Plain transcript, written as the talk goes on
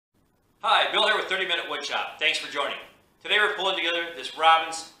Hi, Bill here with 30 Minute Woodshop. Thanks for joining. Today we're pulling together this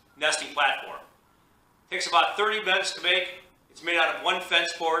robin's nesting platform. It takes about 30 minutes to make. It's made out of one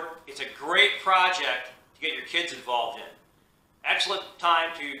fence board. It's a great project to get your kids involved in. Excellent time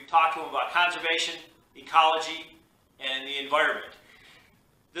to talk to them about conservation, ecology, and the environment.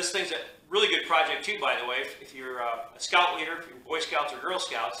 This thing's a really good project too, by the way, if you're a scout leader, if you're Boy Scouts or Girl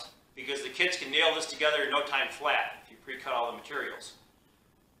Scouts, because the kids can nail this together in no time flat if you pre-cut all the materials.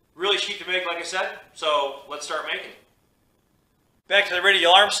 Really cheap to make, like I said, so let's start making. Back to the radio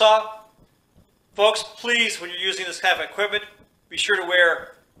alarm saw. Folks, please, when you're using this kind of equipment, be sure to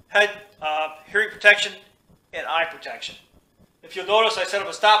wear head, hearing protection and eye protection. If you'll notice, I set up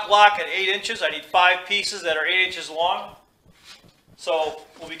a stop block at 8 inches. I need 5 pieces that are 8 inches long. So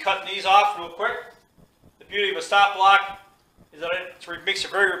we'll be cutting these off real quick. The beauty of a stop block is that it makes a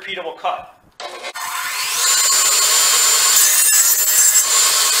very repeatable cut.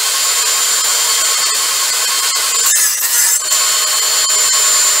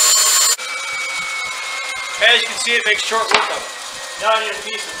 As you can see, it makes short work of it. Now I need a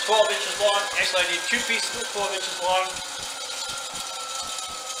piece that's 12 inches long. Actually, I need 2 pieces that's 12 inches long.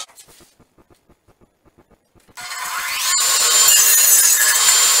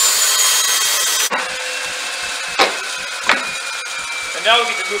 And now we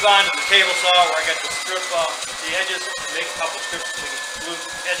get to move on to the table saw where I got to strip the edges and make a couple strips so we can glue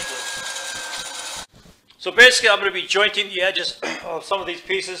edge glue. So basically, I'm going to be jointing the edges of some of these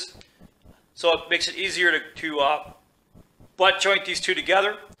pieces, so it makes it easier to butt joint these two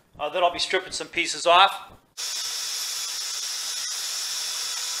together. Then I'll be stripping some pieces off.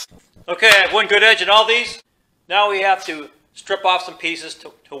 Okay, I have one good edge in all these. Now we have to strip off some pieces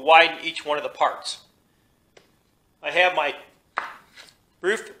to widen each one of the parts. I have my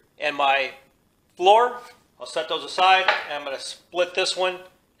roof and my floor. I'll set those aside, and I'm going to split this one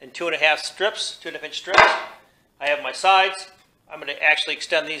in 2.5 strips, 2.5 inch strips. I have my sides. I'm going to actually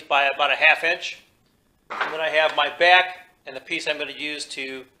extend these by about 1/2 inch. And then I have my back and the piece I'm going to use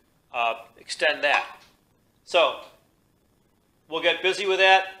to extend that. So we'll get busy with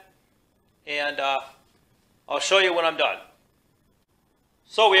that, and I'll show you when I'm done.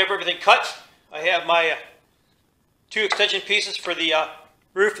 So we have everything cut. I have my 2 extension pieces for the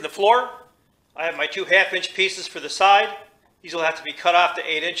roof and the floor. I have my 2 1/2 inch pieces for the side. These will have to be cut off to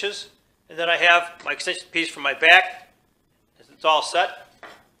 8 inches. And then I have my extension piece for my back. It's all set.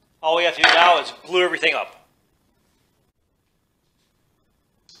 All we have to do now is glue everything up.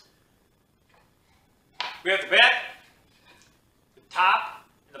 We have the back, the top,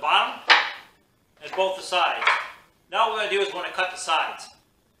 and the bottom, and both the sides. Now what we're going to do is we're going to cut the sides.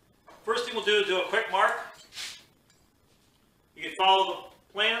 First thing we'll do is do a quick mark. You can follow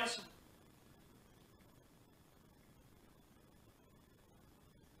the plans.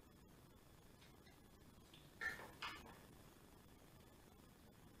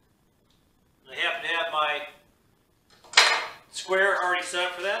 I happen to have my square already set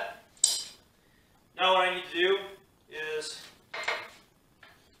up for that. Now what I need to do is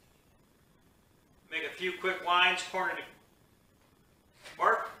make a few quick lines corner to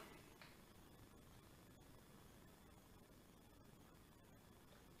mark.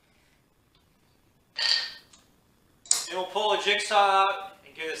 And we'll pull a jigsaw out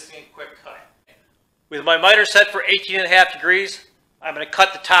and give this thing a quick cut. With my miter set for 18.5 degrees, I'm going to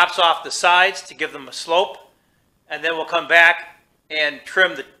cut the tops off the sides to give them a slope, and then we'll come back and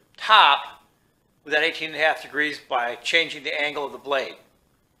trim the top with that 18.5 degrees by changing the angle of the blade.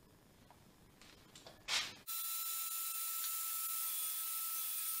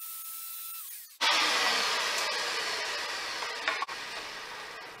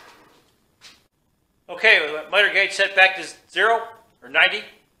 Okay, with my miter gauge set back to 0 or 90,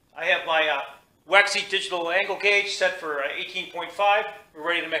 I have my Waxy digital angle gauge set for 18.5. We're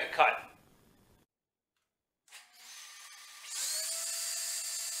ready to make a cut.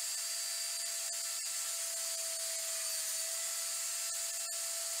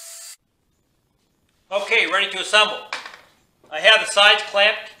 Okay, ready to assemble. I have the sides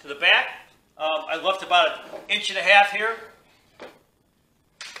clamped to the back. I left about 1.5 inches here.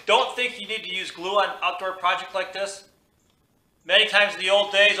 Don't think you need to use glue on an outdoor project like this. Many times in the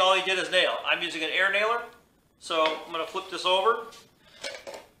old days, all you did is nail. I'm using an air nailer, so I'm going to flip this over.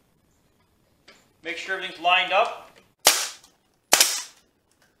 Make sure everything's lined up.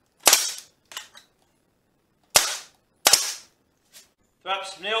 Drop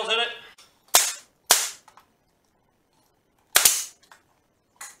some nails in it.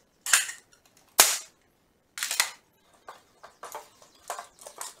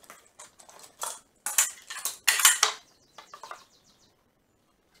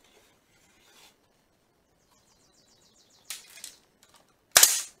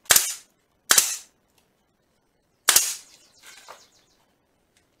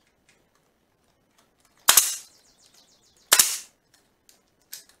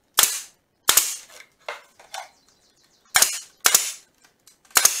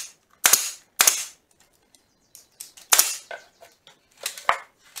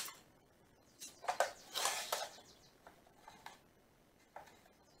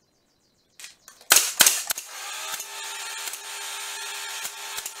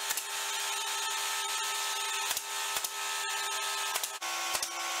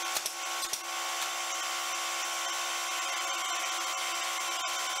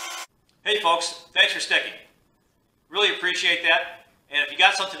 Hey folks, thanks for sticking. Really appreciate that. And if you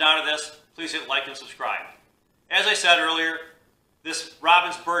got something out of this, please hit like and subscribe. As I said earlier, this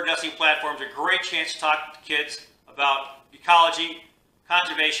Robin's bird nesting platform is a great chance to talk to kids about ecology,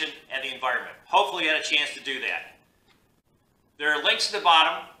 conservation, and the environment. Hopefully you had a chance to do that. There are links at the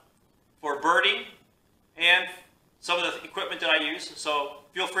bottom for birding and some of the equipment that I use, so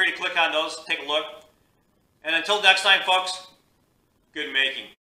feel free to click on those, take a look. And until next time, folks, good making.